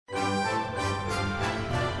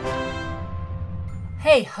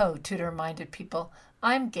Hey ho, Tudor-minded people.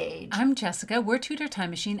 I'm Gage. I'm Jessica. We're Tudor Time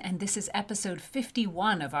Machine, and this is episode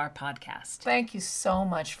 51 of our podcast. Thank you so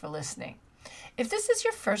much for listening. If this is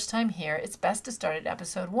your first time here, it's best to start at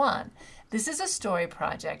episode 1. This is a story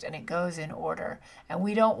project, and it goes in order, and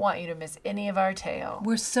we don't want you to miss any of our tale.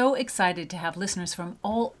 We're so excited to have listeners from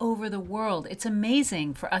all over the world. It's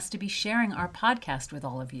amazing for us to be sharing our podcast with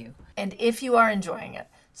all of you. And if you are enjoying it,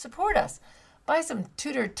 support us. Buy some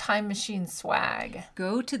Tudor Time Machine swag.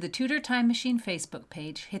 Go to the Tudor Time Machine Facebook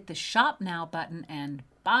page, hit the Shop Now button, and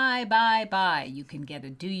buy. You can get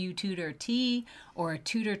a Do You Tudor tee or a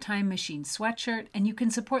Tudor Time Machine sweatshirt, and you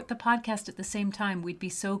can support the podcast at the same time. We'd be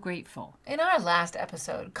so grateful. In our last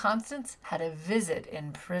episode, Constance had a visit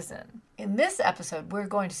in prison. In this episode, we're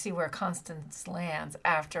going to see where Constance lands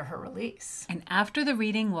after her release. And after the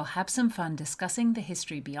reading, we'll have some fun discussing the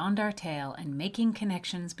history beyond our tale and making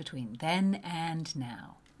connections between then and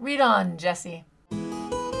now. Read on, Jessie.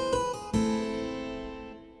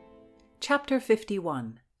 Chapter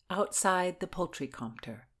 51, Outside the Poultry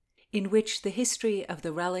Compter, in which the history of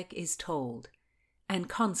the relic is told, and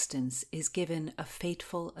Constance is given a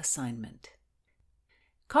fateful assignment.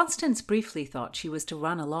 Constance briefly thought she was to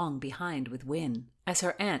run along behind with Wyn, as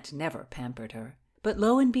her aunt never pampered her. But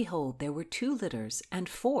lo and behold, there were 2 litters and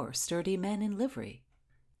 4 sturdy men in livery.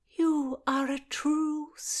 "You are a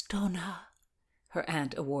true stoner," her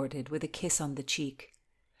aunt awarded with a kiss on the cheek,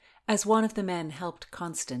 as one of the men helped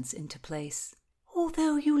Constance into place.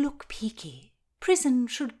 "Although you look peaky, prison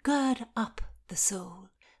should gird up the soul.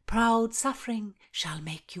 Proud suffering shall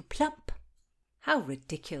make you plump." How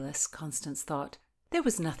ridiculous, Constance thought. There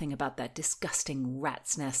was nothing about that disgusting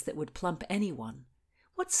rat's nest that would plump anyone.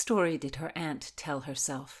 What story did her aunt tell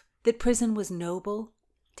herself? That prison was noble?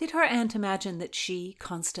 Did her aunt imagine that she,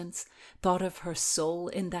 Constance, thought of her soul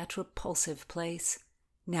in that repulsive place?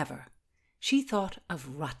 Never. She thought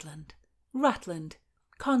of Rutland. Rutland.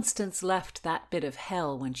 Constance left that bit of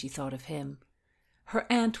hell when she thought of him. Her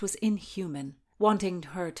aunt was inhuman, wanting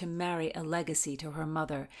her to marry a legacy to her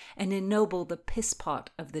mother and ennoble the pisspot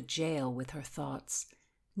of the jail with her thoughts.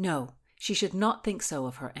 No, she should not think so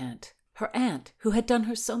of her aunt who had done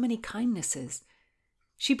her so many kindnesses.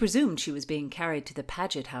 She presumed she was being carried to the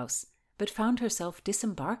Paget house, but found herself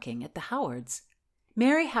disembarking at the Howards.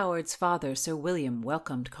 Mary Howard's father, Sir William,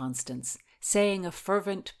 welcomed Constance, saying a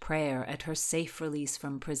fervent prayer at her safe release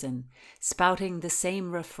from prison, spouting the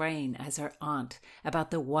same refrain as her aunt about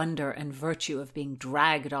the wonder and virtue of being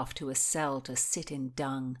dragged off to a cell to sit in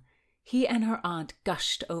dung. He and her aunt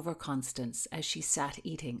gushed over Constance as she sat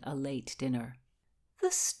eating a late dinner. "The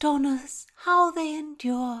stoners, how they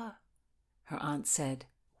endure," her aunt said.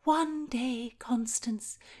 "One day,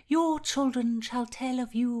 Constance, your children shall tell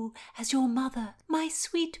of you as your mother, my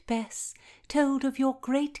sweet Bess, told of your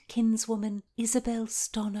great kinswoman, Isabel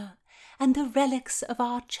Stoner, and the relics of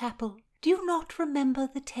our chapel. Do you not remember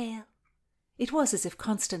the tale?" It was as if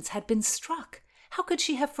Constance had been struck. How could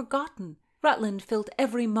she have forgotten? Rutland filled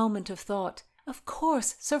every moment of thought. Of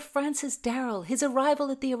course, Sir Francis Darrell, his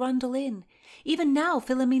arrival at the Arundel Inn. Even now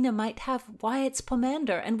Philomena might have Wyatt's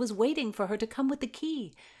pomander and was waiting for her to come with the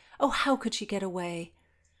key. Oh, how could she get away?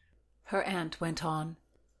 Her aunt went on.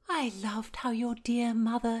 "I loved how your dear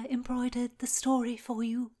mother embroidered the story for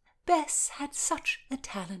you. Bess had such a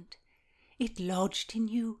talent. It lodged in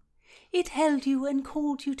you. It held you and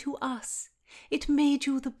called you to us. It made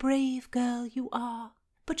you the brave girl you are.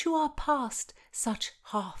 But you are past such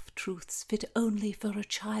half-truths fit only for a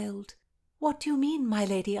child." "What do you mean, my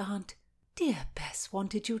lady aunt?" "Dear Bess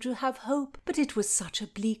wanted you to have hope, but it was such a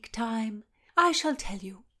bleak time. I shall tell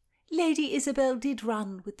you. Lady Isabel did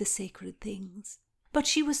run with the sacred things, but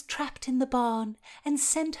she was trapped in the barn and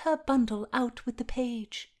sent her bundle out with the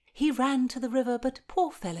page. He ran to the river, but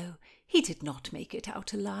poor fellow, he did not make it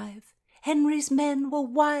out alive. Henry's men were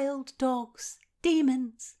wild dogs,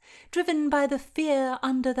 demons, driven by the fear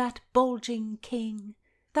under that bulging king.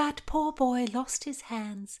 That poor boy lost his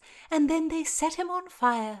hands, and then they set him on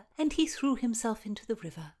fire, and he threw himself into the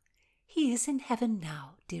river. He is in heaven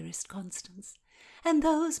now, dearest Constance, and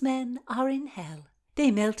those men are in hell. They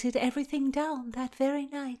melted everything down that very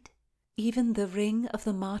night." "Even the ring of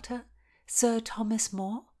the martyr, Sir Thomas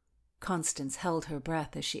More?" Constance held her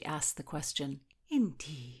breath as she asked the question.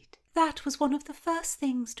 "Indeed, that was one of the first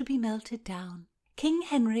things to be melted down. King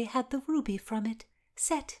Henry had the ruby from it,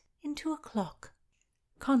 set into a clock."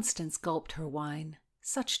 Constance gulped her wine.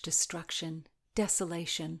 Such destruction,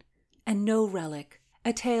 desolation, and no relic,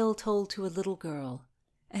 a tale told to a little girl,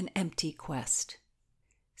 an empty quest.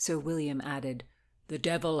 Sir William added, The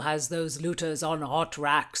devil has those looters on hot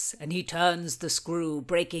racks, and he turns the screw,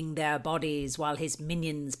 breaking their bodies while his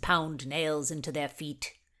minions pound nails into their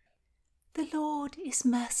feet." "The Lord is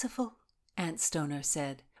merciful," Aunt Stoner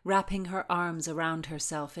said, wrapping her arms around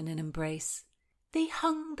herself in an embrace. "They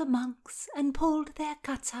hung the monks and pulled their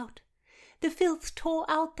guts out. The filth tore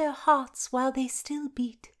out their hearts while they still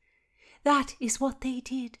beat. That is what they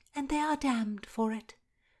did, and they are damned for it.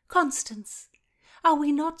 Constance, are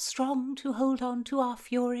we not strong to hold on to our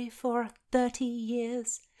fury for 30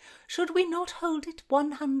 years? Should we not hold it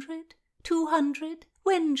 100, 200?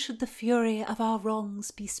 When should the fury of our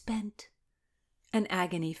wrongs be spent?" An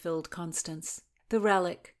agony filled Constance. The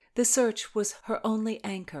relic, the search was her only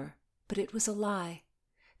anchor, but it was a lie.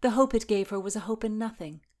 The hope it gave her was a hope in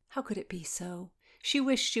nothing. How could it be so? She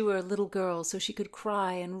wished she were a little girl so she could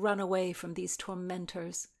cry and run away from these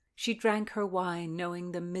tormentors. She drank her wine,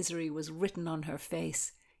 knowing the misery was written on her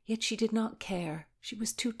face, yet she did not care. She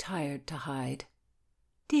was too tired to hide.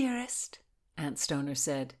 "Dearest," Aunt Stoner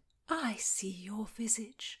said, "I see your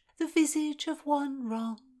visage, the visage of one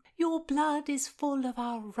wrong. Your blood is full of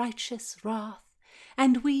our righteous wrath,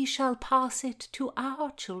 and we shall pass it to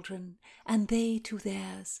our children, and they to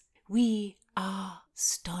theirs. We are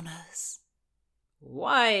Stoners."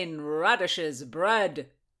 "Wine, radishes,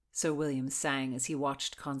 bread," Sir William sang as he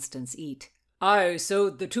watched Constance eat. "I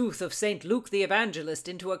sewed the tooth of St. Luke the Evangelist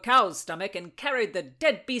into a cow's stomach and carried the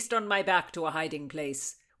dead beast on my back to a hiding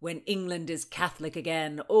place. When England is Catholic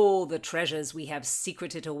again, all the treasures we have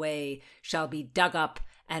secreted away shall be dug up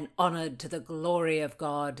and honoured to the glory of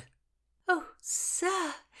God." "Oh,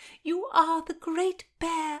 sir, you are the great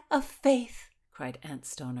bear of faith," cried Aunt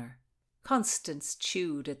Stoner. Constance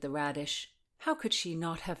chewed at the radish. How could she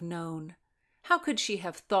not have known? How could she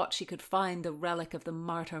have thought she could find the relic of the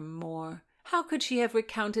martyr More? How could she have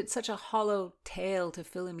recounted such a hollow tale to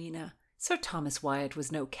Philomena? Sir Thomas Wyatt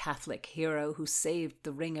was no Catholic hero who saved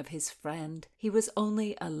the ring of his friend. He was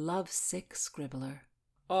only a love-sick scribbler.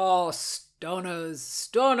 "Oh, Stoners,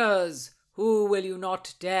 Stoners, who will you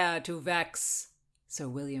not dare to vex?" Sir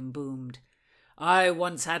William boomed. "I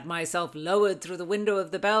once had myself lowered through the window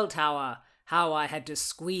of the bell tower. How I had to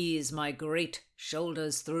squeeze my great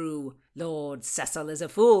shoulders through. Lord Cecil is a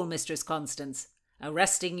fool, Mistress Constance,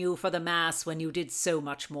 arresting you for the mass when you did so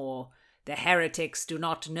much more. The heretics do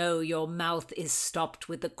not know your mouth is stopped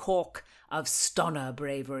with the cork of Stoner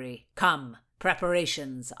bravery. Come,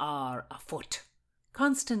 preparations are afoot."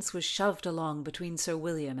 Constance was shoved along between Sir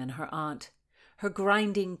William and her aunt. Her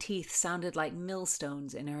grinding teeth sounded like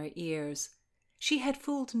millstones in her ears. She had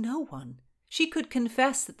fooled no one. She could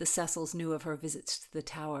confess that the Cecils knew of her visits to the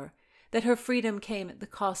tower, that her freedom came at the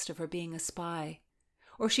cost of her being a spy.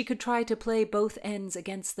 Or she could try to play both ends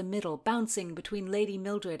against the middle, bouncing between Lady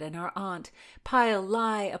Mildred and her aunt, pile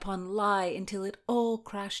lie upon lie until it all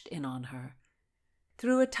crashed in on her.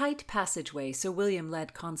 Through a tight passageway, Sir William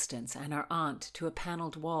led Constance and her aunt to a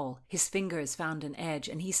panelled wall. His fingers found an edge,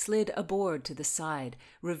 and he slid a board to the side,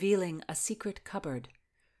 revealing a secret cupboard.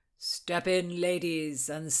 "Step in, ladies,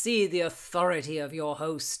 and see the authority of your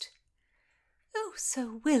host." "Oh,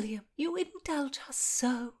 Sir William, you indulge us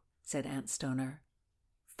so," said Aunt Stoner.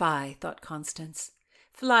 "Fie," thought Constance.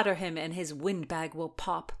 "Flatter him and his windbag will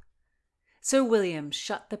pop." Sir William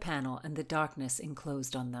shut the panel and the darkness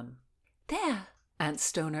enclosed on them. "There," Aunt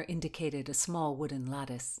Stoner indicated a small wooden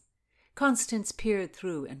lattice. Constance peered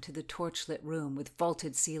through into the torchlit room with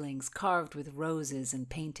vaulted ceilings carved with roses and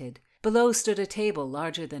painted. Below stood a table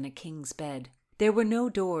larger than a king's bed. There were no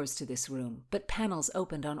doors to this room, but panels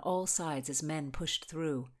opened on all sides as men pushed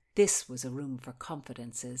through. This was a room for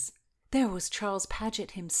confidences. There was Charles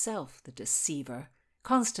Paget himself, the deceiver.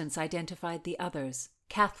 Constance identified the others,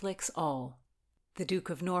 Catholics all. The Duke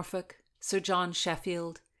of Norfolk, Sir John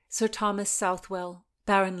Sheffield, Sir Thomas Southwell,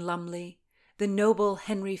 Baron Lumley, the noble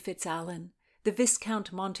Henry Fitzalan, the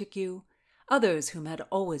Viscount Montague, others whom had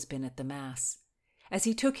always been at the Mass. As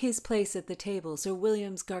he took his place at the table, Sir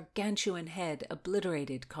William's gargantuan head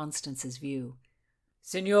obliterated Constance's view.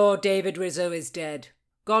 "Signor David Rizzo is dead.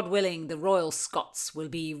 God willing, the royal Scots will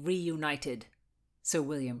be reunited," Sir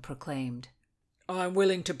William proclaimed. "I'm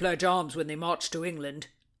willing to pledge arms when they march to England,"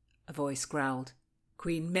 a voice growled.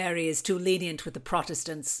 "Queen Mary is too lenient with the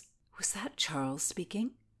Protestants." Was that Charles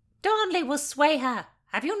speaking? "Darnley will sway her.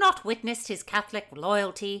 Have you not witnessed his Catholic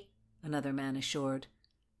loyalty?" another man assured.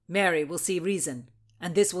 "Mary will see reason,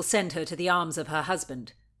 and this will send her to the arms of her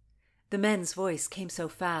husband." The men's voice came so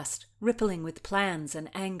fast, rippling with plans and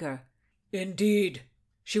anger. "Indeed.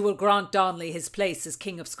 She will grant Darnley his place as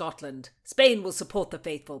King of Scotland. Spain will support the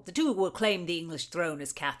faithful. The two will claim the English throne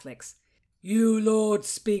as Catholics." "You lords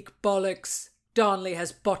speak bollocks. Darnley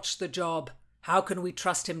has botched the job. How can we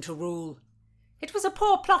trust him to rule? It was a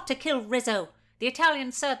poor plot to kill Rizzo. The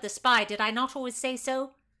Italians served the spy, did I not always say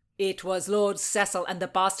so? It was Lord Cecil and the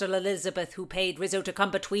bastard Elizabeth who paid Rizzo to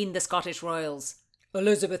come between the Scottish royals.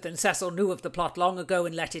 Elizabeth and Cecil knew of the plot long ago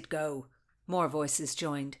and let it go. More voices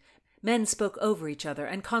joined. Men spoke over each other,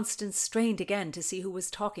 and Constance strained again to see who was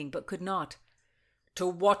talking, but could not. To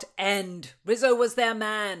what end? Rizzo was their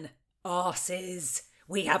man. Arses!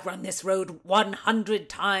 We have run this road 100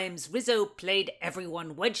 times. Rizzo played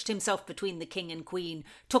everyone, wedged himself between the king and queen,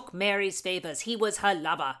 took Mary's favours. He was her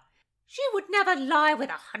lover. She would never lie with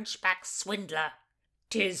a hunchback swindler.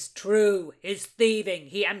 'Tis true. His thieving.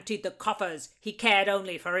 He emptied the coffers. He cared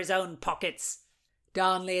only for his own pockets.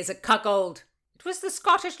 Darnley is a cuckold. It was the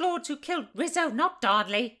Scottish lords who killed Rizzo, not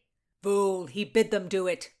Darnley. Fool, he bid them do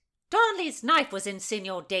it. Darnley's knife was in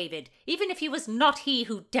Signor David, even if he was not he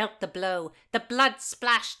who dealt the blow. The blood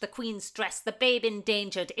splashed the queen's dress, the babe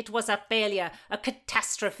endangered. It was a failure, a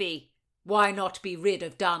catastrophe. Why not be rid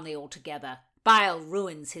of Darnley altogether? Bile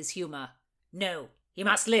ruins his humour. No, he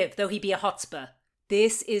must live, though he be a Hotspur.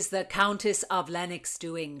 This is the Countess of Lennox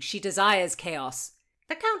doing. She desires chaos.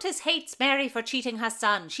 The Countess hates Mary for cheating her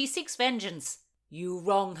son. She seeks vengeance. You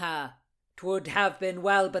wrong her. 'Twould have been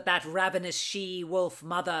well but that ravenous she-wolf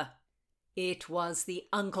mother. It was the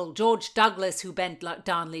uncle, George Douglas, who bent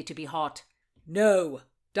Darnley to be hot. No,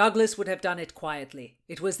 Douglas would have done it quietly.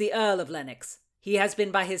 It was the Earl of Lennox. He has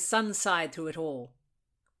been by his son's side through it all.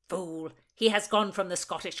 Fool, he has gone from the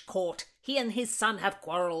Scottish court. He and his son have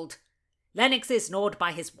quarrelled. Lennox is gnawed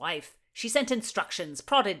by his wife. She sent instructions,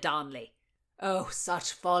 prodded Darnley. Oh,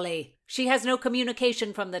 such folly. She has no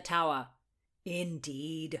communication from the Tower.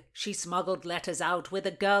 Indeed, she smuggled letters out with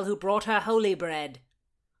a girl who brought her holy bread.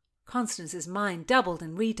 Constance's mind doubled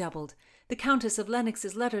and redoubled. The Countess of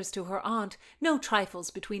Lennox's letters to her aunt, no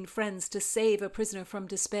trifles between friends to save a prisoner from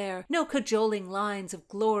despair, no cajoling lines of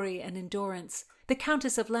glory and endurance. The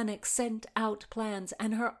Countess of Lennox sent out plans,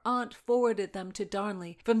 and her aunt forwarded them to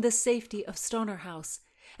Darnley from the safety of Stoner House.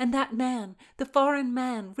 And that man, the foreign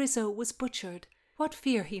man, Rizzo, was butchered. What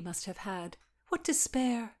fear he must have had! What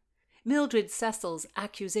despair! Mildred Cecil's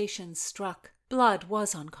accusations struck. Blood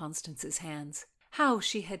was on Constance's hands. How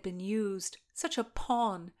she had been used, such a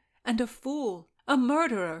pawn, and a fool, a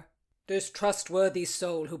murderer. This trustworthy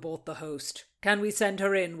soul who bought the host. Can we send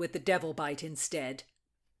her in with the devil bite instead?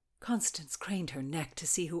 Constance craned her neck to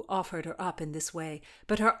see who offered her up in this way,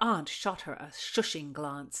 but her aunt shot her a shushing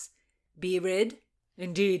glance. Be rid?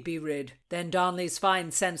 Indeed be rid. Then Darnley's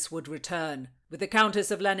fine sense would return. With the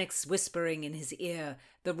Countess of Lennox whispering in his ear,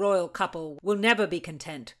 the royal couple will never be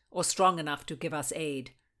content or strong enough to give us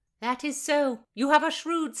aid. That is so. You have a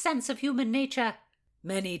shrewd sense of human nature.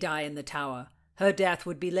 Many die in the Tower. Her death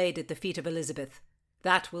would be laid at the feet of Elizabeth.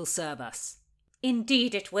 That will serve us.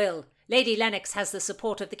 Indeed it will. Lady Lennox has the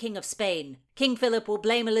support of the King of Spain. King Philip will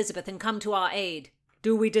blame Elizabeth and come to our aid.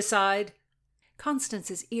 Do we decide?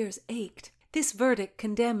 Constance's ears ached. This verdict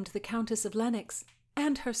condemned the Countess of Lennox,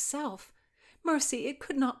 and herself. Mercy, it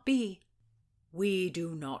could not be. We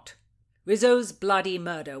do not. Rizzo's bloody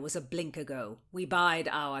murder was a blink ago. We bide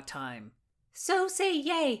our time. So say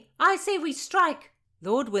yea. I say we strike.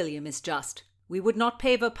 Lord William is just. We would not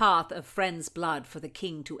pave a path of friends' blood for the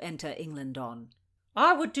king to enter England on.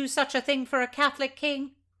 I would do such a thing for a Catholic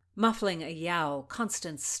king. Muffling a yowl,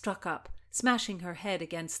 Constance struck up, smashing her head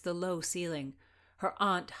against the low ceiling. Her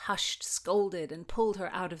aunt hushed, scolded, and pulled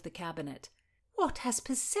her out of the cabinet. What has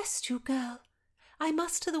possessed you, girl? I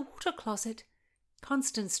must to the water-closet.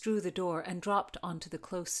 Constance drew the door and dropped onto the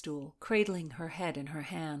close stool, cradling her head in her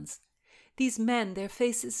hands. These men, their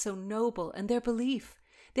faces so noble, and their belief,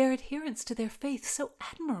 their adherence to their faith so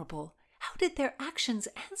admirable. How did their actions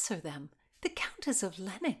answer them? The Countess of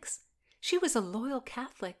Lennox. She was a loyal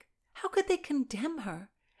Catholic. How could they condemn her?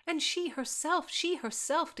 And she herself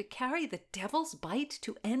to carry the devil's bite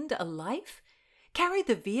to end a life? Carry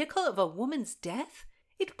the vehicle of a woman's death?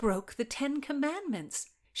 It broke the 10 Commandments.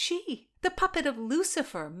 She, the puppet of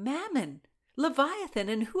Lucifer, Mammon, Leviathan,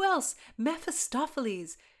 and who else?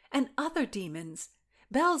 Mephistopheles, and other demons,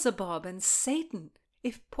 Beelzebub and Satan.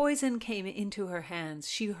 If poison came into her hands,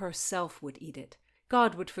 she herself would eat it.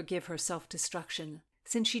 God would forgive her self-destruction.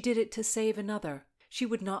 Since she did it to save another, she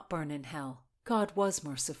would not burn in hell. God was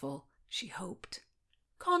merciful, she hoped.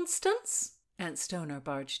 Constance, Aunt Stoner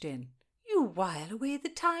barged in, you while away the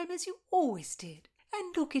time as you always did.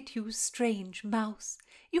 And look at you, strange mouse.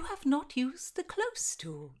 You have not used the close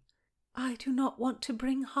stool. I do not want to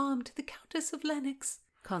bring harm to the Countess of Lennox,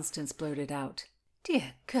 Constance blurted out.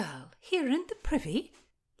 Dear girl, here in the privy?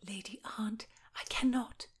 Lady Aunt, I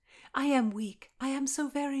cannot. I am weak. I am so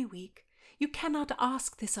very weak. You cannot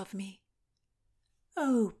ask this of me.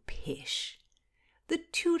 Oh, pish! The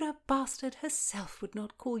Tudor bastard herself would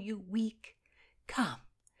not call you weak. Come,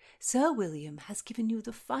 Sir William has given you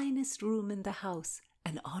the finest room in the house,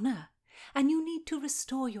 an honour, and you need to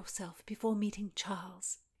restore yourself before meeting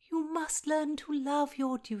Charles. You must learn to love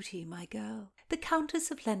your duty, my girl. The Countess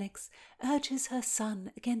of Lennox urges her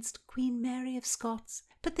son against Queen Mary of Scots,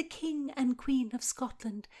 but the King and Queen of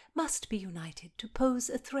Scotland must be united to pose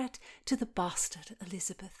a threat to the bastard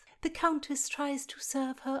Elizabeth. The Countess tries to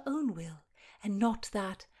serve her own will, and not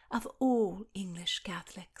that of all English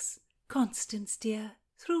Catholics. Constance, dear,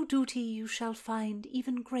 through duty you shall find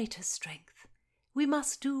even greater strength. We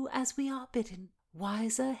must do as we are bidden.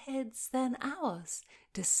 Wiser heads than ours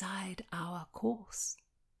decide our course.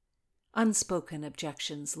 Unspoken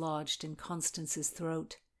objections lodged in Constance's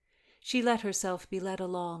throat. She let herself be led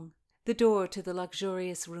along. The door to the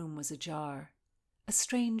luxurious room was ajar. A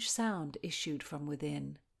strange sound issued from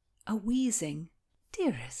within. A wheezing.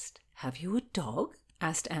 "Dearest, have you a dog?"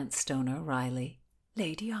 asked Aunt Stoner wryly.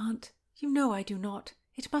 "Lady Aunt, you know I do not.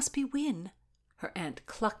 It must be Win." Her aunt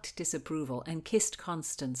clucked disapproval and kissed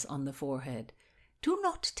Constance on the forehead. "Do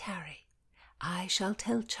not tarry. I shall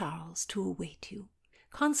tell Charles to await you."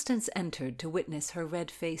 Constance entered to witness her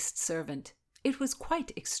red-faced servant. It was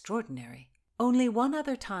quite extraordinary. Only one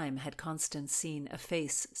other time had Constance seen a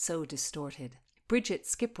face so distorted. Bridget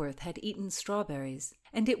Skipworth had eaten strawberries,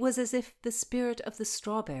 and it was as if the spirit of the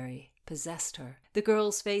strawberry possessed her. The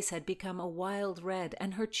girl's face had become a wild red,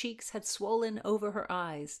 and her cheeks had swollen over her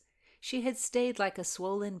eyes. She had stayed like a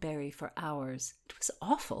swollen berry for hours. It was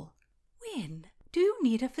awful. "Win, do you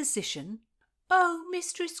need a physician?" "Oh,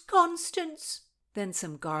 Mistress Constance!" Then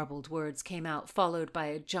some garbled words came out, followed by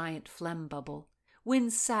a giant phlegm bubble.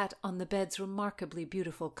 Win sat on the bed's remarkably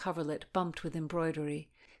beautiful coverlet bumped with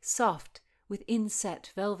embroidery, soft, with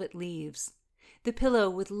inset velvet leaves, the pillow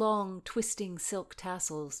with long, twisting silk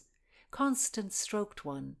tassels. Constance stroked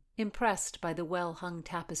one, impressed by the well-hung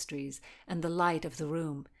tapestries and the light of the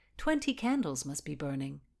room. 20 candles must be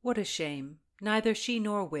burning. What a shame. Neither she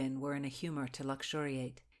nor Win were in a humour to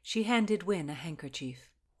luxuriate. She handed Win a handkerchief.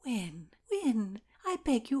 "Win, Win, I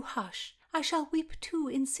beg you hush. I shall weep too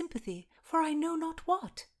in sympathy, for I know not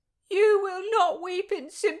what." "You will not weep in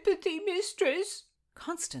sympathy, mistress."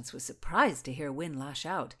 Constance was surprised to hear Win lash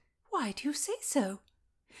out. "Why do you say so?"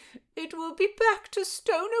 "It will be back to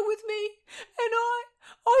Stoner with me, and I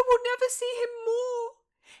will never see him more.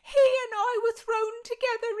 He and I were thrown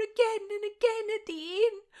together again and again at the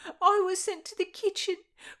inn. I was sent to the kitchen,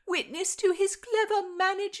 witness to his clever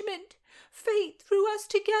management. Fate threw us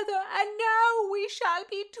together, and now we shall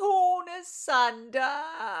be torn asunder."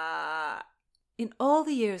 In all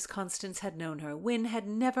the years Constance had known her, Win had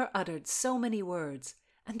never uttered so many words.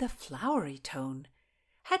 And the flowery tone.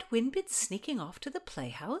 Had Win been sneaking off to the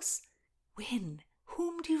playhouse? "Win,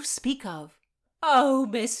 whom do you speak of?" "Oh,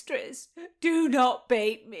 mistress, do not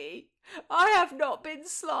bait me. I have not been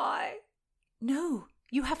sly." "No,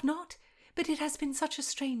 you have not, but it has been such a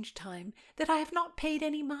strange time that I have not paid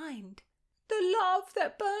any mind." "The love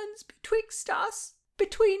that burns betwixt us,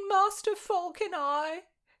 between Master Falk and I.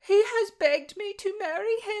 He has begged me to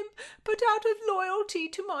marry him, but out of loyalty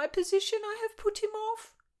to my position I have put him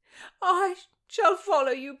off. I shall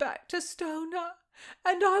follow you back to Stoner,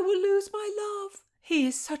 and I will lose my love. He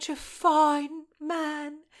is such a fine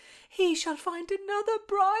man. He shall find another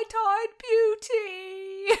bright-eyed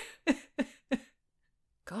beauty."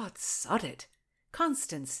 God sod it!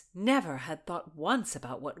 Constance never had thought once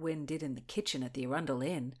about what Win did in the kitchen at the Arundel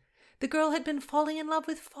Inn. The girl had been falling in love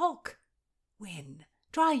with Falk. "Win,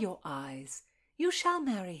 dry your eyes. You shall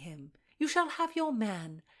marry him. You shall have your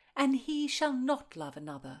man, and he shall not love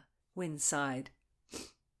another." Win sighed.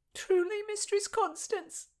 "Truly, Mistress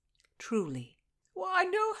Constance?" "Truly." "Well, I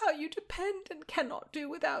know how you depend and cannot do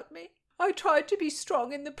without me. I tried to be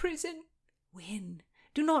strong in the prison." "Win,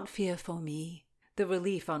 do not fear for me." The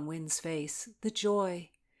relief on Win's face, the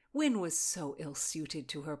joy. Win was so ill-suited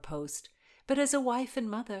to her post, but as a wife and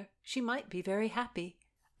mother she might be very happy.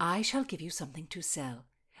 "I shall give you something to sell,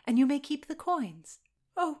 and you may keep the coins."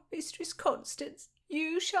 "Oh, Mistress Constance,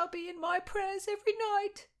 you shall be in my prayers every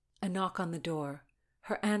night." A knock on the door.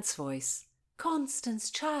 Her aunt's voice.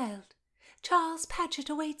 "Constance, child, Charles Paget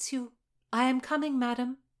awaits you." "I am coming,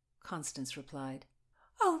 madam," Constance replied.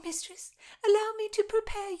 "Oh, mistress, allow me to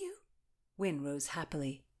prepare you." Win rose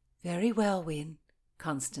happily. "Very well, Win,"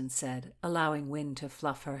 Constance said, allowing Win to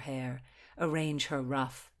fluff her hair, arrange her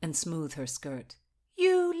ruff, and smooth her skirt.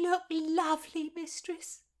 "You look lovely,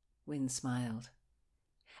 mistress." Win smiled.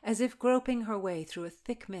 As if groping her way through a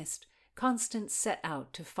thick mist, Constance set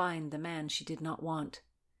out to find the man she did not want.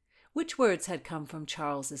 Which words had come from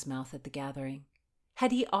Charles's mouth at the gathering?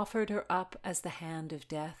 Had he offered her up as the hand of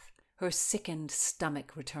death? Her sickened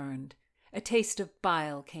stomach returned. A taste of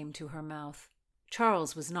bile came to her mouth.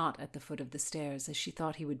 Charles was not at the foot of the stairs, as she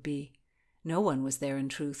thought he would be. No one was there in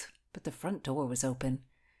truth, but the front door was open.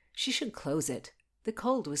 She should close it. The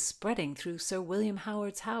cold was spreading through Sir William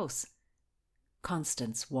Howard's house.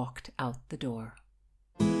 Constance walked out the door.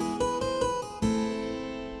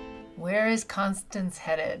 Where is Constance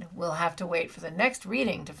headed? We'll have to wait for the next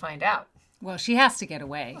reading to find out. Well, she has to get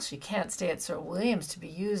away. Well, she can't stay at Sir William's to be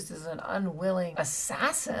used as an unwilling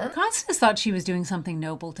assassin. Constance thought she was doing something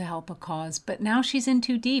noble to help a cause, but now she's in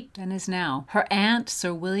too deep, and is now. Her aunt,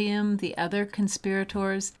 Sir William, the other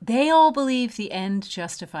conspirators, they all believe the end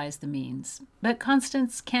justifies the means. But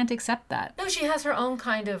Constance can't accept that. No, she has her own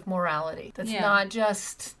kind of morality that's not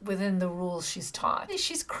just within the rules she's taught.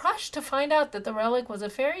 She's crushed to find out that the relic was a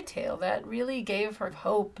fairy tale that really gave her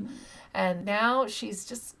hope. And now she's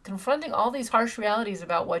just confronting all these harsh realities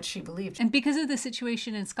about what she believed. And because of the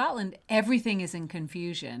situation in Scotland, everything is in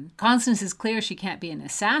confusion. Constance is clear she can't be an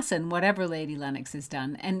assassin, whatever Lady Lennox has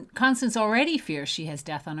done. And Constance already fears she has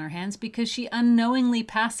death on her hands because she unknowingly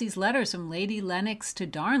passed these letters from Lady Lennox to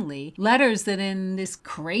Darnley. Letters that in this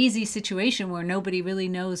crazy situation where nobody really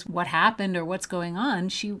knows what happened or what's going on,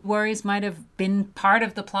 she worries might have been part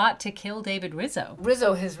of the plot to kill David Rizzo.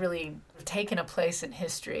 Rizzo has really taken a place in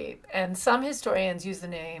history, and some historians use the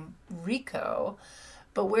name Rico,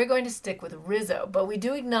 but we're going to stick with Rizzo. But we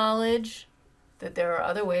do acknowledge that there are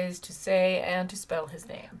other ways to say and to spell his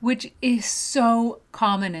name, which is so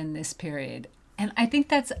common in this period. And I think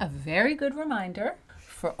that's a very good reminder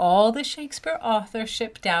for all the Shakespeare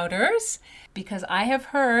authorship doubters, because I have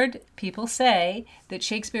heard people say that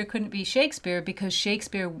Shakespeare couldn't be Shakespeare because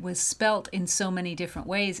Shakespeare was spelt in so many different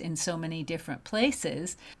ways in so many different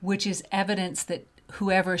places, which is evidence that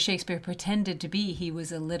whoever Shakespeare pretended to be, he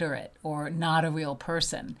was illiterate or not a real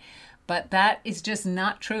person. But that is just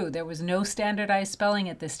not true. There was no standardized spelling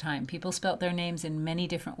at this time. People spelt their names in many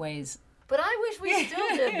different ways. But I wish we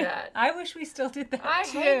still did that. I wish we still did that, I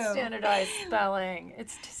too. hate standardized spelling.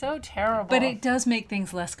 It's so terrible. But it does make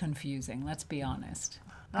things less confusing, let's be honest.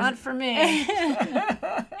 Not for me.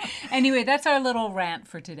 Anyway, that's our little rant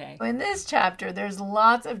for today. In this chapter, there's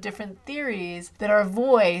lots of different theories that are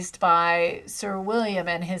voiced by Sir William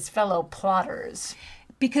and his fellow plotters.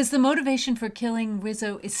 Because the motivation for killing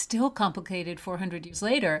Rizzo is still complicated 400 years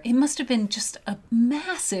later. It must have been just a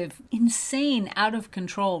massive, insane,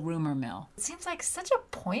 out-of-control rumor mill. It seems like such a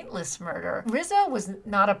pointless murder. Rizzo was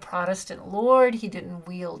not a Protestant lord. He didn't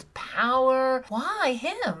wield power. Why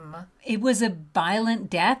him? It was a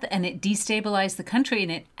violent death, and it destabilized the country,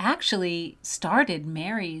 and it actually started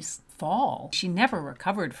Mary's fall. She never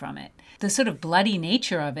recovered from it. The sort of bloody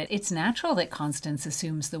nature of it, it's natural that Constance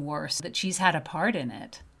assumes the worst, that she's had a part in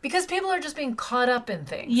it. Because people are just being caught up in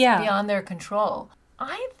things beyond their control.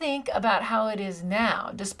 I think about how it is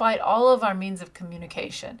now, despite all of our means of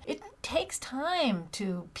communication. It takes time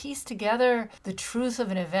to piece together the truth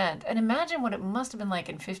of an event. And imagine what it must have been like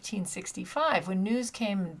in 1565, when news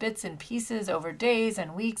came in bits and pieces over days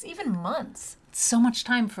and weeks, even months. So much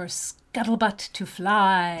time for scuttlebutt to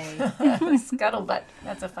fly. Scuttlebutt,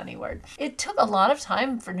 that's a funny word. It took a lot of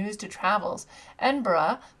time for news to travel.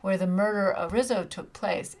 Edinburgh, where the murder of Rizzo took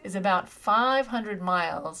place, is about 500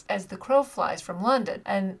 miles as the crow flies from London.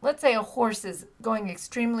 And let's say a horse is going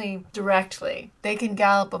extremely directly. They can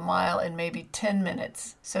gallop a mile in maybe 10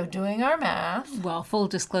 minutes. So doing our math. Well, full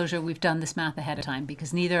disclosure, we've done this math ahead of time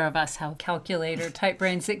because neither of us have calculator type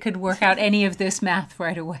brains that could work out any of this math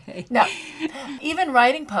right away. No. Even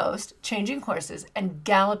riding post, changing horses, and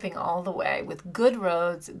galloping all the way with good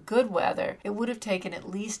roads, good weather, it would have taken at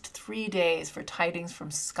least 3 days for tidings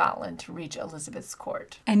from Scotland to reach Elizabeth's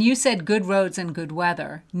court. And you said good roads and good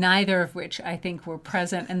weather, neither of which I think were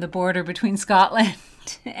present in the border between Scotland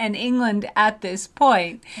and England at this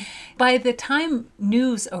point. By the time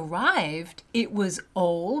news arrived, it was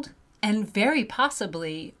old and very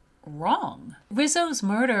possibly wrong. Rizzo's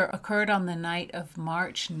murder occurred on the night of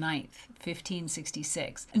March 9th,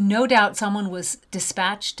 1566. No doubt someone was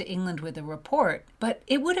dispatched to England with a report, but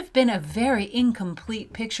it would have been a very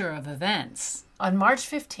incomplete picture of events. On March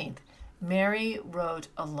 15th, Mary wrote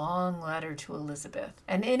a long letter to Elizabeth,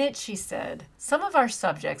 and in it she said, "Some of our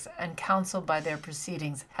subjects, and counselled by their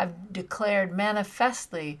proceedings, have declared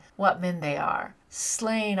manifestly what men they are,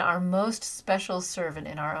 slain our most special servant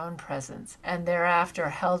in our own presence, and thereafter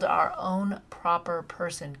held our own proper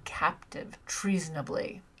person captive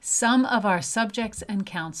treasonably. Some of our subjects and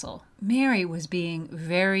counsel. Mary was being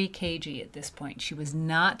very cagey at this point. She was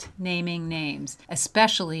not naming names,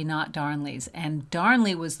 especially not Darnley's. And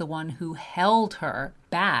Darnley was the one who held her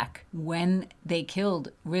back when they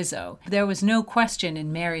killed Rizzo. There was no question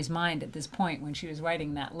in Mary's mind at this point when she was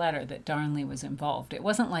writing that letter that Darnley was involved. It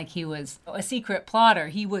wasn't like he was a secret plotter.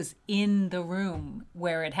 He was in the room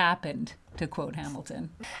where it happened, to quote Hamilton.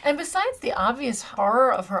 And besides the obvious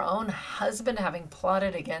horror of her own husband having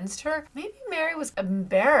plotted against her, maybe Mary was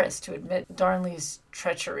embarrassed to admit Darnley's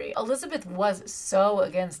treachery. Elizabeth was so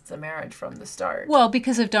against the marriage from the start. Well,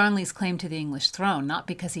 because of Darnley's claim to the English throne, not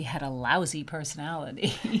because he had a lousy personality.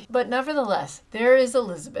 But nevertheless, there is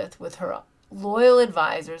Elizabeth with her loyal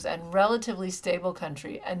advisors and relatively stable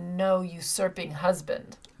country and no usurping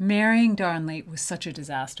husband. Marrying Darnley was such a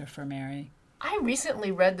disaster for Mary. I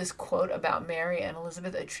recently read this quote about Mary and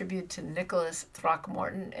Elizabeth attributed to Nicholas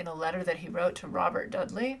Throckmorton in a letter that he wrote to Robert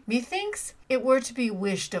Dudley. Methinks it were to be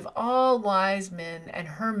wished of all wise men and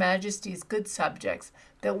her Majesty's good subjects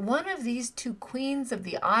that one of these two queens of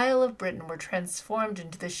the Isle of Britain were transformed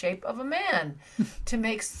into the shape of a man, to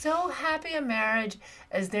make so happy a marriage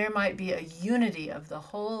as there might be a unity of the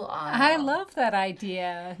whole isle. I love that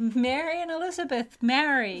idea. Mary and Elizabeth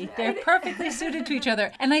marry. They're perfectly suited to each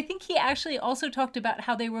other. And I think he actually also talked about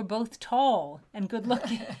how they were both tall and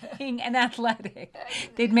good-looking and athletic.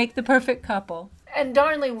 They'd make the perfect couple. And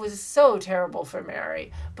Darnley was so terrible for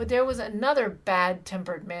Mary, but there was another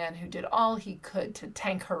bad-tempered man who did all he could to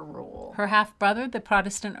tank her rule. Her half-brother, the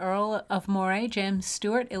Protestant Earl of Moray, James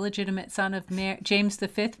Stuart, illegitimate son of James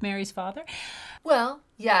V, Mary's father. Well,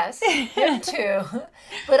 yes, him too.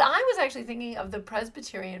 But I was actually thinking of the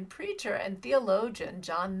Presbyterian preacher and theologian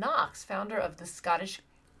John Knox, founder of the Scottish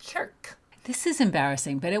Kirk. This is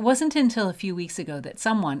embarrassing, but it wasn't until a few weeks ago that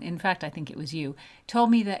someone, in fact, I think it was you, told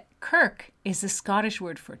me that kirk is the Scottish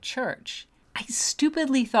word for church. I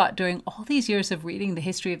stupidly thought during all these years of reading the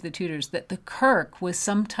history of the Tudors that the kirk was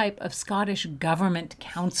some type of Scottish government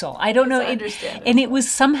council. I don't know. And it was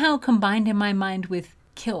somehow combined in my mind with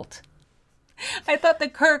kilt. I thought the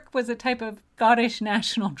kirk was a type of Scottish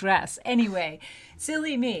national dress. Anyway,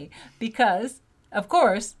 silly me, because, of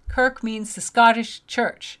course, kirk means the Scottish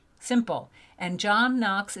church. Simple. And John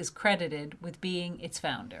Knox is credited with being its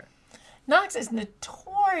founder. Knox is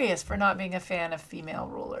notorious for not being a fan of female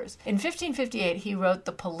rulers. In 1558, he wrote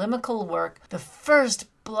the polemical work, The First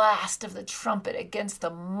Blast of the Trumpet Against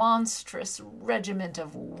the Monstrous Regiment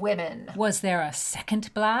of Women. Was there a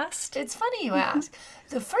second blast? It's funny you ask.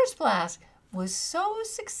 The first blast was so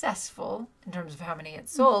successful, in terms of how many it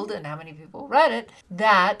sold and how many people read it,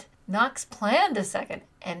 that Knox planned a second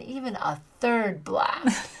and even a third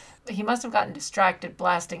blast. He must have gotten distracted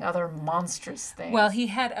blasting other monstrous things. Well, he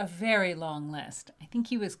had a very long list. I think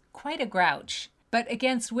he was quite a grouch. But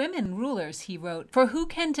against women rulers, he wrote, For who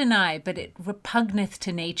can deny, but it repugneth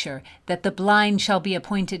to nature, that the blind shall be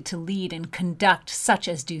appointed to lead and conduct such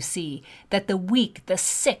as do see, that the weak, the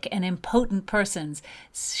sick, and impotent persons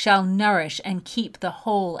shall nourish and keep the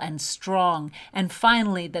whole and strong, and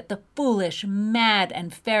finally that the foolish, mad,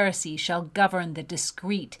 and Pharisee shall govern the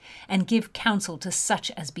discreet, and give counsel to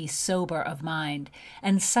such as be sober of mind,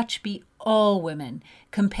 and such be all women,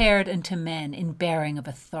 compared unto men in bearing of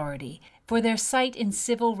authority. For their sight in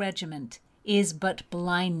civil regiment is but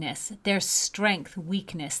blindness, their strength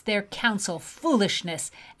weakness, their counsel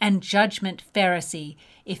foolishness, and judgment Pharisee,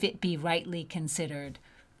 if it be rightly considered.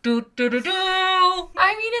 Do, do, do, do.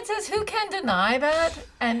 I mean, it says, who can deny that?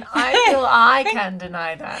 And I feel I can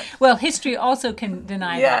deny that. Well, history also can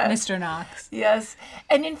deny that, Mr. Knox. Yes.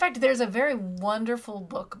 And in fact, there's a very wonderful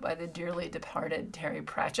book by the dearly departed Terry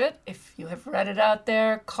Pratchett. If you have read it out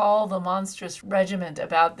there, Call the Monstrous Regiment,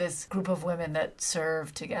 about this group of women that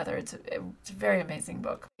served together. It's a very amazing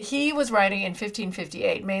book. He was writing in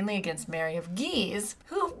 1558, mainly against Mary of Guise,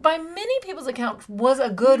 who, by many people's account, was a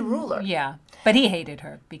good ruler. Yeah, but he hated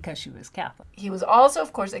her because she was Catholic. He was also,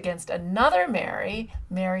 of course, against another Mary,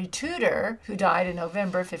 Mary Tudor, who died in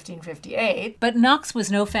November 1558. But Knox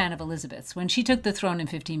was no fan of Elizabeth's when she took the throne in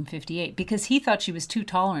 1558 because he thought she was too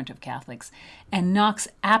tolerant of Catholics. And Knox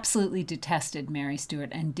absolutely detested Mary Stuart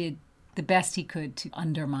and did the best he could to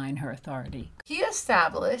undermine her authority. He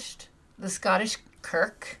established the Scottish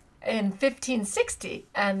Kirk in 1560,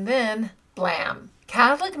 and then, blam,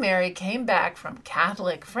 Catholic Mary came back from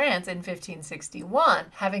Catholic France in 1561,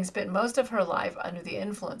 having spent most of her life under the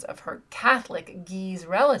influence of her Catholic Guise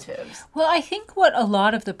relatives. Well, I think what a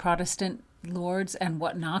lot of the Protestant lords and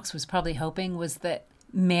what Knox was probably hoping was that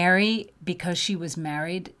Mary, because she was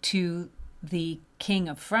married to the King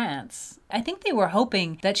of France, I think they were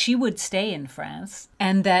hoping that she would stay in France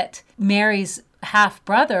and that Mary's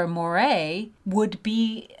half-brother, Moray, would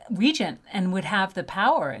be regent and would have the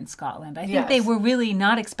power in Scotland. I think they were really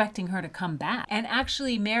not expecting her to come back. And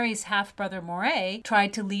actually, Mary's half-brother, Moray,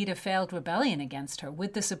 tried to lead a failed rebellion against her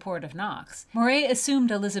with the support of Knox. Moray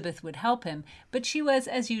assumed Elizabeth would help him, but she was,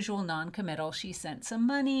 as usual, non-committal. She sent some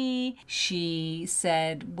money. She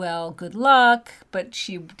said, well, good luck, but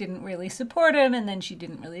she didn't really support him, and then she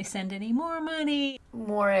didn't really send any more money.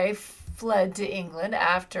 Moray fled to England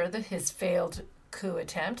after his failed coup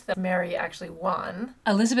attempt that Mary actually won.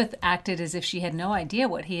 Elizabeth acted as if she had no idea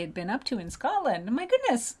what he had been up to in Scotland. My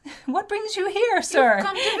goodness, what brings you here, sir? You've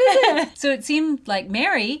come to visit. So it seemed like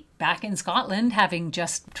Mary, back in Scotland, having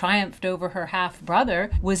just triumphed over her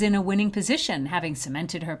half-brother, was in a winning position, having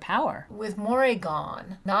cemented her power. With Moray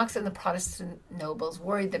gone, Knox and the Protestant nobles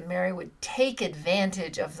worried that Mary would take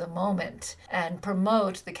advantage of the moment and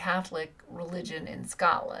promote the Catholic religion in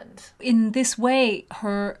Scotland. In this way,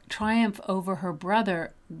 her triumph over her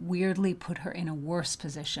brother weirdly put her in a worse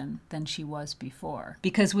position than she was before.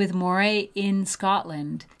 Because with Moray in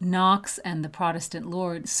Scotland, Knox and the Protestant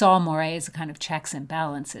lords saw Moray as a kind of checks and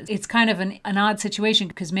balances. It's kind of an odd situation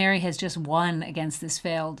because Mary has just won against this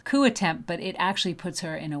failed coup attempt, but it actually puts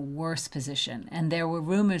her in a worse position. And there were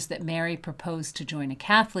rumors that Mary proposed to join a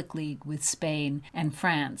Catholic league with Spain and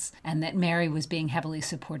France, and that Mary was being heavily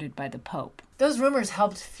supported by the Pope. Those rumors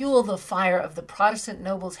helped fuel the fire of the Protestant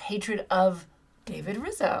nobles' hatred of David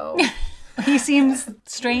Rizzo. He seems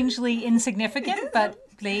strangely insignificant, but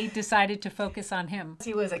they decided to focus on him.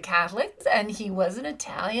 He was a Catholic and he was an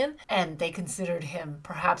Italian, and they considered him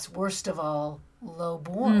perhaps worst of all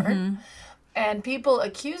low-born. Mm-hmm. And people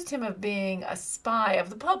accused him of being a spy of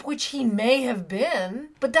the Pope, which he may have been,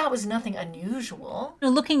 but that was nothing unusual.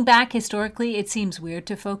 Looking back historically, it seems weird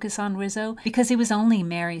to focus on Rizzo because he was only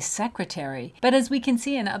Mary's secretary. But as we can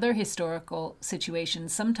see in other historical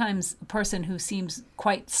situations, sometimes a person who seems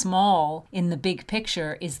quite small in the big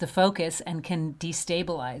picture is the focus and can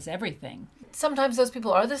destabilize everything. Sometimes those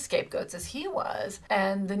people are the scapegoats, as he was,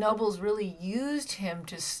 and the nobles really used him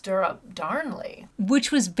to stir up Darnley.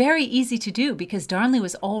 Which was very easy to do because Darnley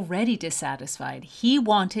was already dissatisfied. He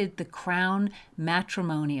wanted the crown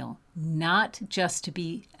matrimonial, not just to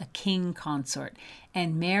be a king consort.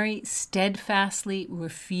 And Mary steadfastly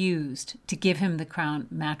refused to give him the crown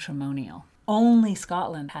matrimonial. Only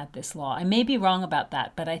Scotland had this law. I may be wrong about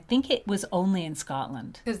that, but I think it was only in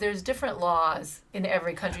Scotland. Because there's different laws in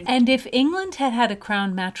every country. And if England had had a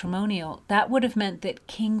crown matrimonial, that would have meant that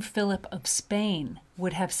King Philip of Spain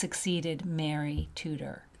would have succeeded Mary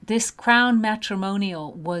Tudor. This crown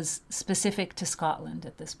matrimonial was specific to Scotland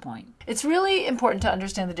at this point. It's really important to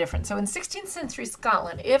understand the difference. So in 16th century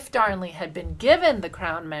Scotland, if Darnley had been given the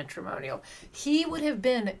crown matrimonial, he would have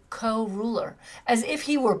been co-ruler, as if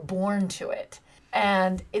he were born to it.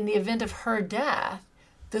 And in the event of her death,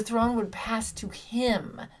 the throne would pass to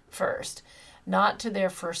him first, not to their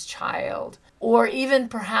first child. Or even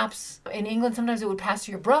perhaps in England, sometimes it would pass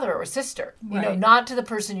to your brother or sister, not to the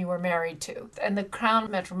person you were married to. And the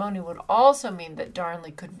crown matrimonial would also mean that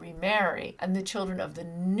Darnley could remarry, and the children of the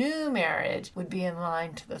new marriage would be in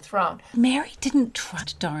line to the throne. Mary didn't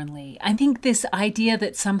trust Darnley. I think this idea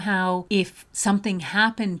that somehow if something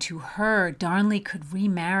happened to her, Darnley could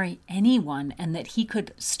remarry anyone and that he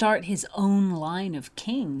could start his own line of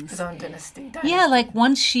kings. His own dynasty. Yeah, like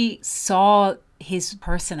once she saw his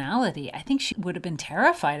personality, I think she would have been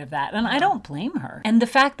terrified of that, and I don't blame her. And the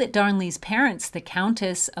fact that Darnley's parents, the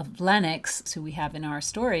Countess of Lennox, who we have in our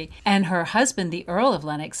story, and her husband, the Earl of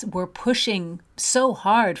Lennox, were pushing so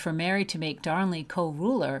hard for Mary to make Darnley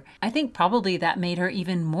co-ruler, I think probably that made her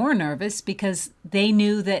even more nervous because they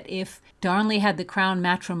knew that if Darnley had the crown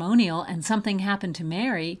matrimonial and something happened to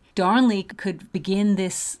Mary, Darnley could begin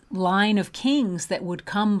this line of kings that would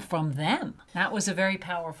come from them. That was a very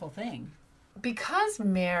powerful thing. Because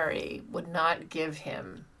Mary would not give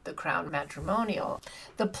him the crown matrimonial,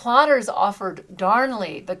 the plotters offered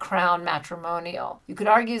Darnley the crown matrimonial. You could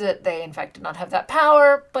argue that they, in fact, did not have that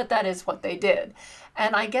power, but that is what they did.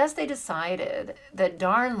 And I guess they decided that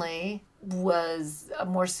Darnley was a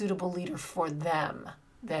more suitable leader for them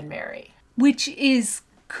than Mary. Which is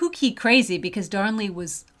kooky crazy because Darnley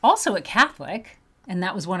was also a Catholic. And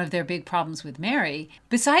that was one of their big problems with Mary,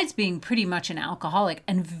 besides being pretty much an alcoholic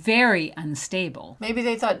and very unstable. Maybe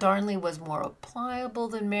they thought Darnley was more pliable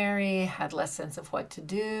than Mary, had less sense of what to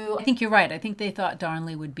do. I think you're right. I think they thought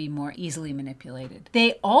Darnley would be more easily manipulated.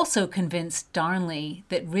 They also convinced Darnley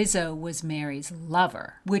that Rizzo was Mary's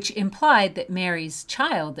lover, which implied that Mary's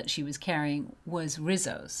child that she was carrying was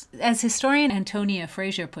Rizzo's. As historian Antonia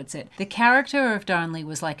Fraser puts it, the character of Darnley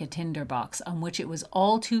was like a tinderbox on which it was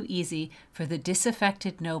all too easy for the disaffected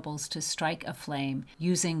disaffected nobles to strike a flame,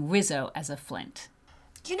 using Rizzo as a flint.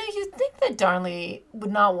 You know, you'd think that Darnley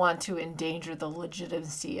would not want to endanger the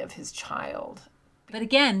legitimacy of his child. But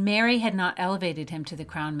again, Mary had not elevated him to the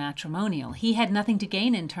crown matrimonial. He had nothing to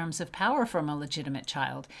gain in terms of power from a legitimate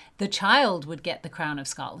child. The child would get the crown of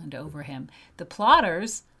Scotland over him. The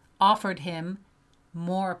plotters offered him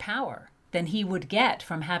more power than he would get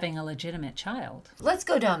from having a legitimate child. Let's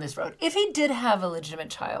go down this road. If he did have a legitimate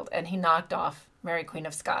child and he knocked off Mary, Queen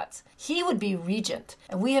of Scots, he would be regent.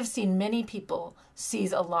 And we have seen many people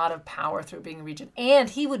seize a lot of power through being regent. And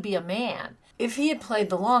he would be a man. If he had played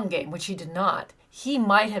the long game, which he did not, he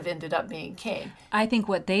might have ended up being king. I think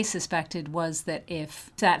what they suspected was that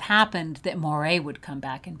if that happened, that Moray would come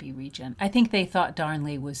back and be regent. I think they thought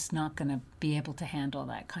Darnley was not going to be able to handle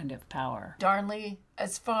that kind of power. Darnley,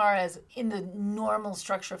 as far as in the normal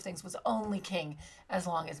structure of things, was only king as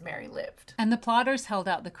long as Mary lived. And the plotters held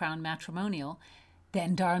out the crown matrimonial.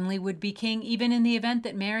 Then Darnley would be king even in the event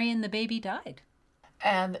that Mary and the baby died.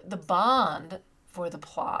 And the bond for the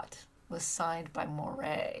plot was signed by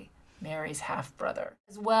Moray, Mary's half-brother,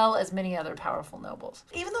 as well as many other powerful nobles.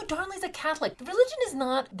 Even though Darnley's a Catholic, religion is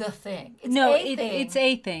not the thing. It's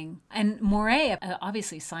a thing. And Moray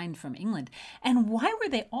obviously signed from England. And why were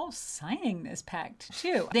they all signing this pact,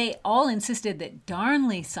 too? They all insisted that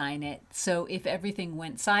Darnley sign it, so if everything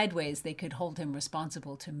went sideways, they could hold him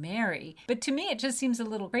responsible to Mary. But to me, it just seems a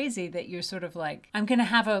little crazy that you're sort of like, I'm going to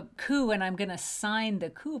have a coup and I'm going to sign the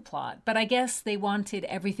coup plot. But I guess they wanted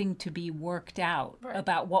everything to be worked out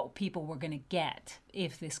about what people were going to get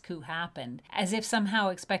if this coup happened, as if somehow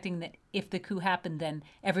expecting that if the coup happened, then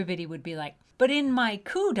everybody would be like, but in my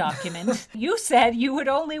coup document, you said you would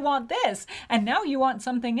only want this, and now you want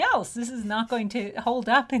something else. This is not going to hold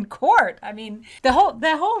up in court. I mean, the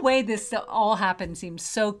whole way this all happened seems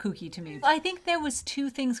so kooky to me. I think there was two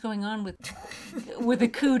things going on with the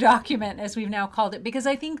coup document, as we've now called it, because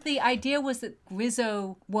I think the idea was that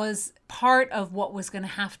Rizzo was part of what was going to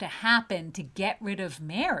have to happen to get rid of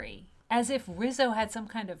Mary. As if Rizzo had some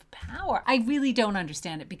kind of power. I really don't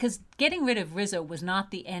understand it, because getting rid of Rizzo was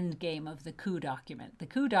not the end game of the coup document. The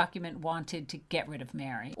coup document wanted to get rid of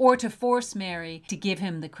Mary, or to force Mary to give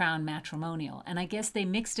him the crown matrimonial. And I guess they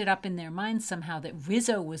mixed it up in their minds somehow that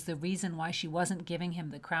Rizzo was the reason why she wasn't giving him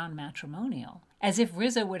the crown matrimonial. As if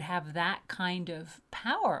Rizzo would have that kind of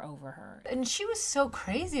power over her. And she was so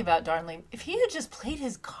crazy about Darnley. If he had just played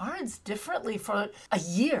his cards differently for a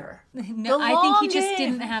year. No, I think he just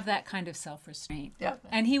didn't have that kind of self-restraint. Yeah.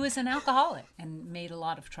 And he was an alcoholic and made a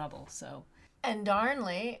lot of trouble, so. And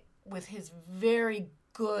Darnley, with his very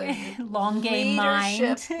good long game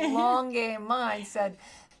mind, said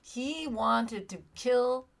he wanted to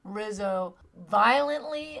kill Rizzo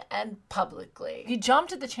violently and publicly. He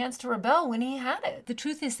jumped at the chance to rebel when he had it. The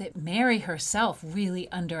truth is that Mary herself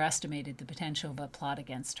really underestimated the potential of a plot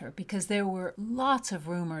against her, because there were lots of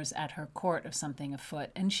rumors at her court of something afoot,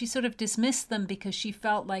 and she sort of dismissed them because she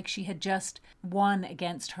felt like she had just won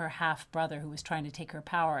against her half-brother who was trying to take her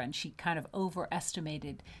power, and she kind of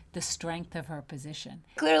overestimated the strength of her position.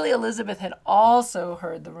 Clearly Elizabeth had also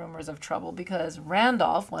heard the rumors of trouble, because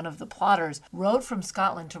Randolph, one of the plotters, wrote from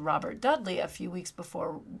Scotland to Robert Dudley a few weeks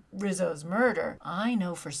before Rizzo's murder. I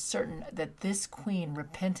know for certain that this queen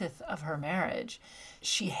repenteth of her marriage.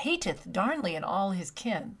 She hateth Darnley and all his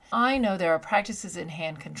kin. I know there are practices in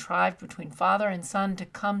hand contrived between father and son to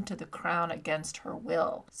come to the crown against her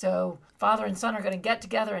will. So father and son are going to get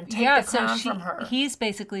together and take the crown from her. He's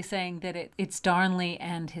basically saying that it's Darnley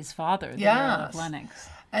and his father, the Earl of Lennox.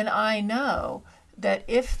 And I know that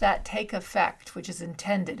if that take effect, which is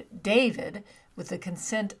intended, David, with the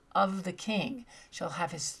consent of the king, shall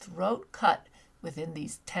have his throat cut within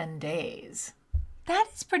these 10 days. That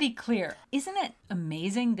is pretty clear. Isn't it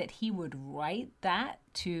amazing that he would write that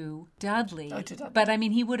to Dudley? But I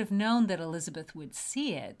mean, he would have known that Elizabeth would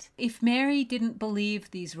see it. If Mary didn't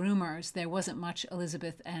believe these rumors, there wasn't much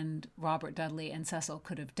Elizabeth and Robert Dudley and Cecil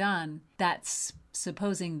could have done. That's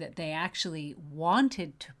supposing that they actually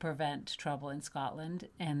wanted to prevent trouble in Scotland,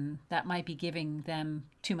 and that might be giving them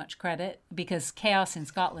too much credit, because chaos in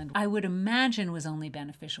Scotland, I would imagine, was only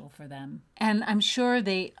beneficial for them. And I'm sure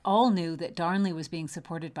they all knew that Darnley was being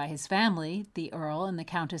supported by his family, the Earl and the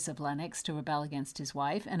Countess of Lennox, to rebel against his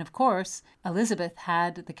wife. And of course, Elizabeth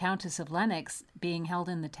had the Countess of Lennox being held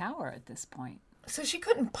in the Tower at this point. So she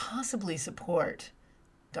couldn't possibly support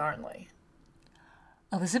Darnley.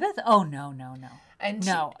 Elizabeth? Oh, no. And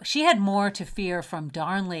she had more to fear from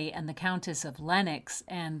Darnley and the Countess of Lennox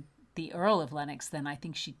and the Earl of Lennox than I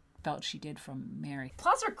think she felt she did from Mary.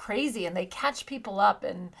 Plots are crazy and they catch people up,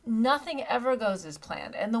 and nothing ever goes as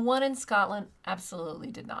planned. And the one in Scotland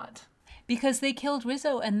absolutely did not. Because they killed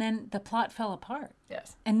Rizzo and then the plot fell apart.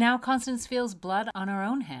 Yes. And now Constance feels blood on her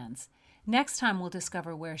own hands. Next time we'll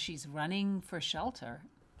discover where she's running for shelter.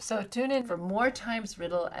 So tune in for more Times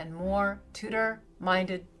Riddle and more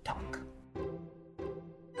Tudor-minded talk.